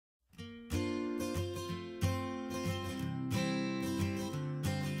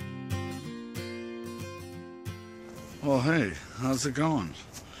Well, hey, how's it going?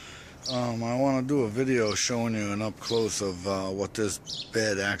 I want to do a video showing you an up close of what this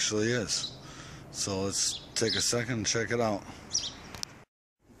bed actually is. So let's take a second and check it out.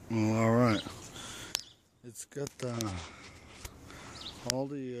 Well, alright. It's got all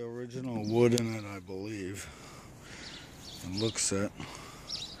the original wood in it, I believe. It looks it.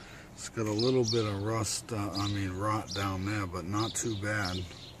 It's got a little bit of rot down there, but not too bad.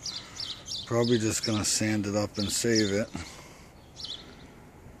 Probably just gonna sand it up and save it.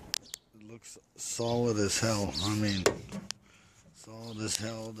 It looks solid as hell. I mean, solid as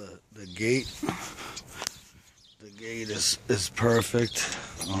hell. The gate is perfect.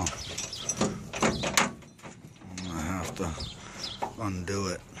 Oh, I'm gonna have to undo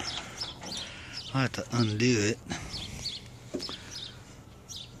it. I have to undo it.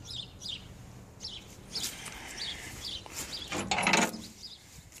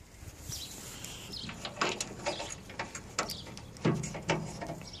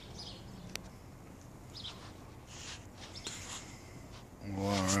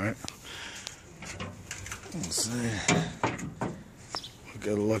 Alright, let's see. We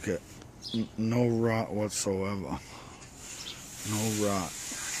gotta look at no rot whatsoever. No rot.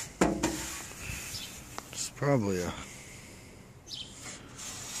 It's probably a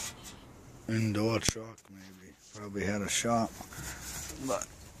indoor truck, maybe. Probably had a shop, but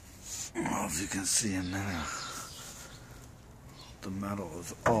I don't know if you can see in there. The metal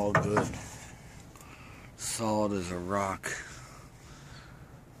is all good. Solid as a rock.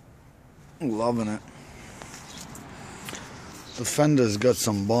 Loving it. The fender's got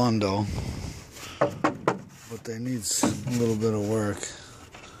some Bondo, but they need a little bit of work.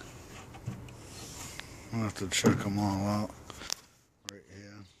 I'll have to check them all out. Right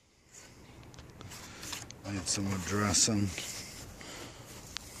here. Need some addressing.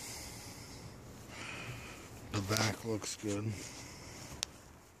 The back looks good.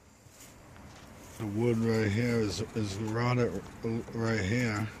 The wood right here is rotted right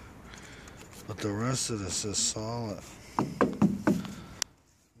here. But the rest of this is solid. And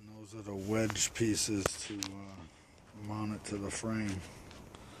those are the wedge pieces to mount it to the frame.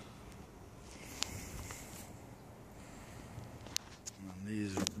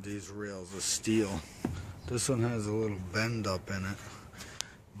 And these rails are steel. This one has a little bend up in it,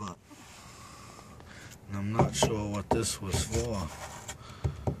 but I'm not sure what this was for.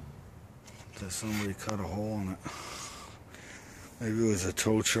 That somebody cut a hole in it. Maybe it was a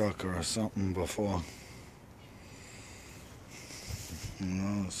tow truck or something before. Who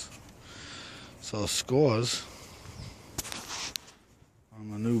knows? So scores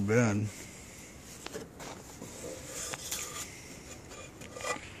on the new bed.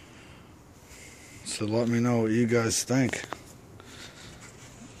 So let me know what you guys think.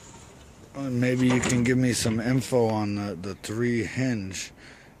 Maybe you can give me some info on the 3 hinge,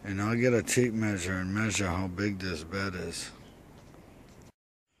 and I'll get a tape measure and measure how big this bed is.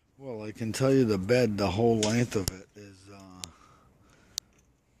 Well, I can tell you the bed, the whole length of it is,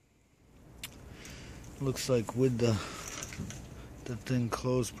 looks like with the thing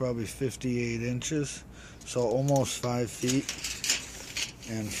closed, probably 58 inches, so almost 5 feet.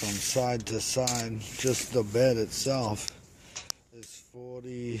 And from side to side, just the bed itself is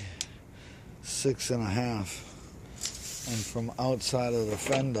 46.5. And from outside of the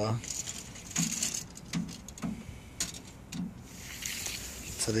fender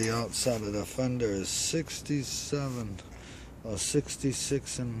to the outside of the fender is 67 or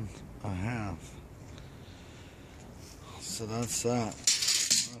 66.5. So that's that.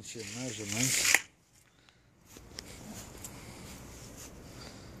 That's your measurements.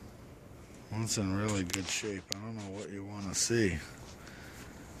 That's in really good shape. I don't know what you want to see.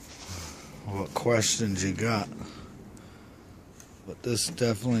 What questions you got. But this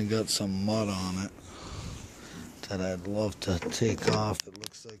definitely got some mud on it that I'd love to take off. It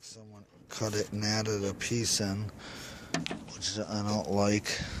looks like someone cut it and added a piece in, which I don't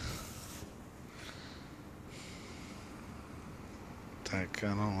like. I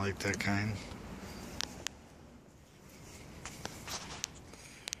don't like that kind.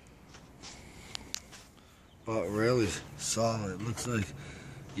 But really solid. It looks like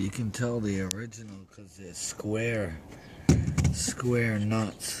you can tell the original because they're square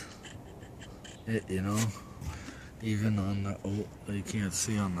nuts. You know, even on the, you can't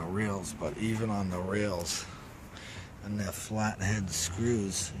see on the rails, but even on the rails, and they're flathead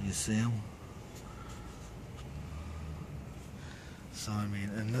screws. You see them? So I mean,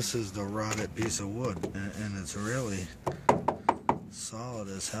 and this is the rotted piece of wood, and it's really solid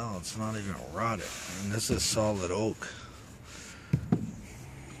as hell. It's not even rotted, and this is solid oak.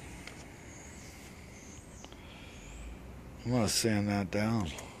 I'm gonna sand that down.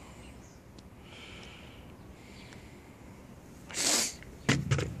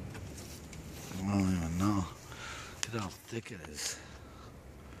 I don't even know. Look at how thick it is.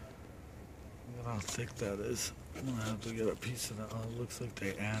 Look at how thick that is. I'm gonna have to get a piece of that. Oh, it looks like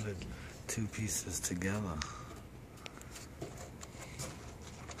they added two pieces together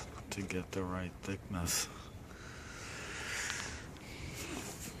to get the right thickness.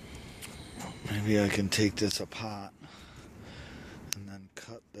 Maybe I can take this apart and then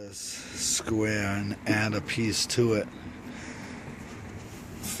cut this square and add a piece to it.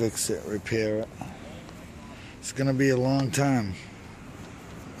 Fix it, repair it. It's gonna be a long time,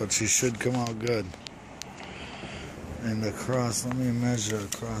 but she should come out good. And across, let me measure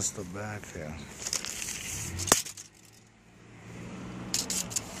across the back there.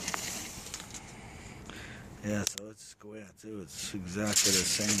 Yeah, so it's square too. It's exactly the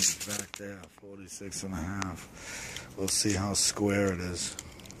same as back there, 46.5. We'll see how square it is.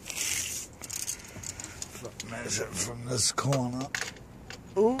 Measure from this corner.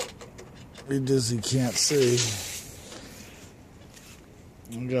 Ooh, be dizzy, can't see.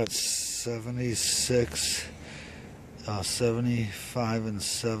 We got 76, 75 and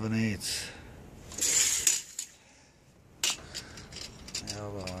 7/8. The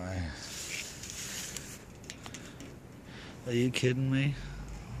other way. Are you kidding me?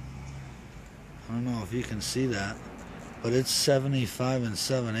 I don't know if you can see that, but it's 75 and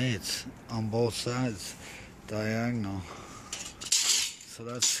 7/8 on both sides, diagonal. So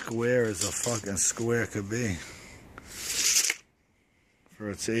that square is a fucking square could be. For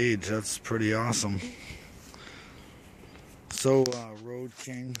its age, that's pretty awesome. So, Road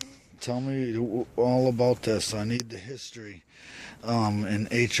King, tell me all about this. I need the history in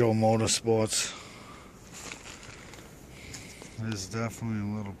HO Motorsports. There's definitely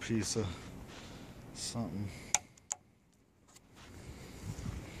a little piece of something.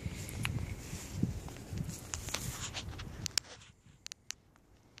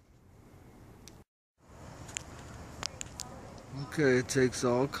 Okay, it takes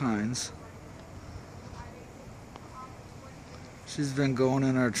all kinds. She's been going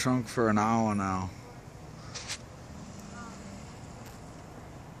in her trunk for an hour now. I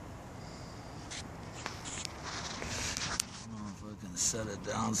don't know if I can set it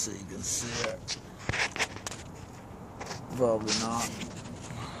down so you can see it. Probably not.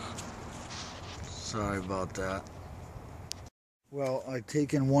 Sorry about that. Well, I've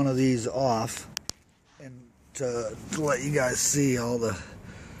taken one of these off and to let you guys see all the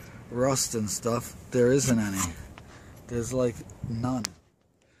rust and stuff. There isn't any. There's like none.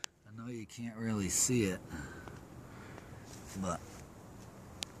 I know you can't really see it, but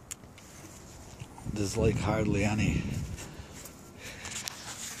there's like hardly any.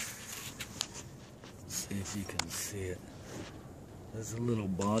 Let's see if you can see it. There's a little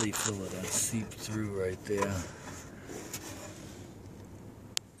body filler that seeped through right there.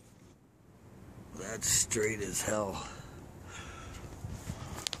 That's straight as hell.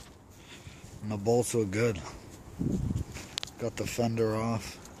 And the bolts are good. Got the fender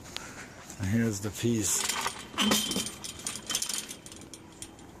off. And here's the piece.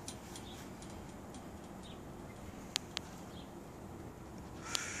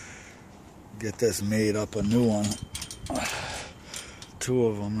 Get this made up a new one. 2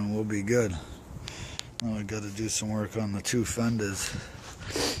 of them and we'll be good. Now I got to do some work on the 2 fenders.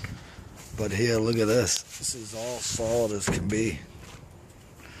 But here, look at this. This is all solid as can be.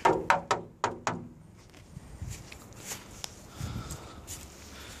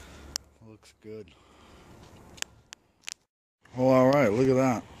 Looks good. Oh, alright, look at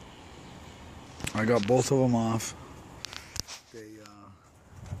that. I got both of them off. They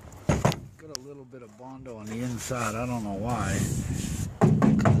got a little bit of Bondo on the inside. I don't know why.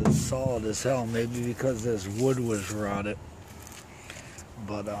 Because it's solid as hell. Maybe because this wood was rotted.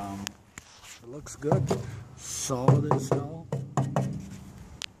 But, it looks good. Solid as hell.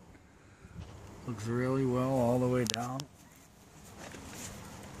 Looks really well all the way down.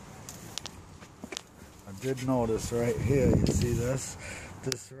 I did notice right here, you see this?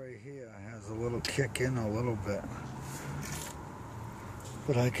 This right here has a little kick in a little bit.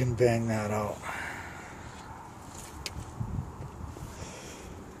 But I can bang that out.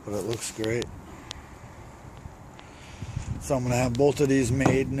 But it looks great. So I'm going to have both of these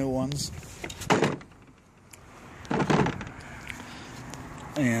made, new ones.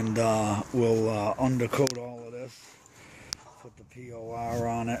 And we'll undercoat all of this, put the POR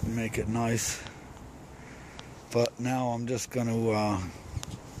on it and make it nice. But now I'm just going to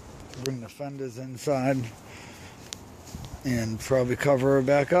bring the fenders inside and probably cover her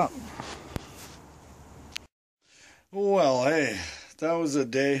back up. Well, hey, that was a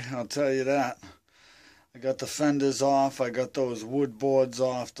day, I'll tell you that. I got the fenders off. I got those wood boards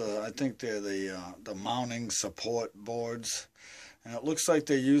off. I think they're the mounting support boards. And it looks like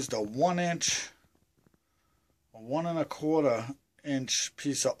they used a 1 inch, a 1 1/4 inch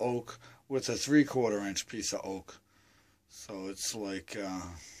piece of oak with a 3/4 inch piece of oak. So it's like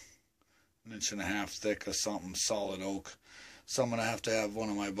 1.5 inches thick or something, solid oak. So I'm going to have one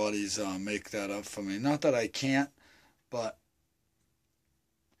of my buddies make that up for me. Not that I can't, but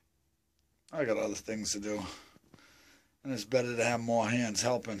I got other things to do. And it's better to have more hands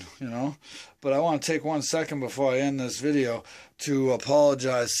helping, you know. But I want to take 1 second before I end this video to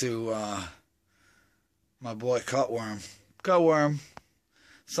apologize to my boy Cutworm. Cutworm,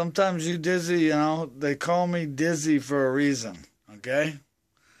 sometimes you dizzy, you know. They call me Dizzy for a reason, okay?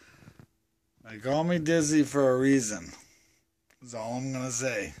 They call me Dizzy for a reason. That's all I'm going to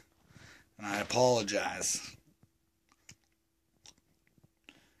say. And I apologize.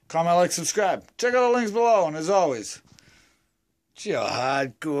 Comment, like, subscribe. Check out the links below. And as always, it's your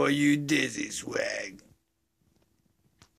hardcore, you dizzy swag.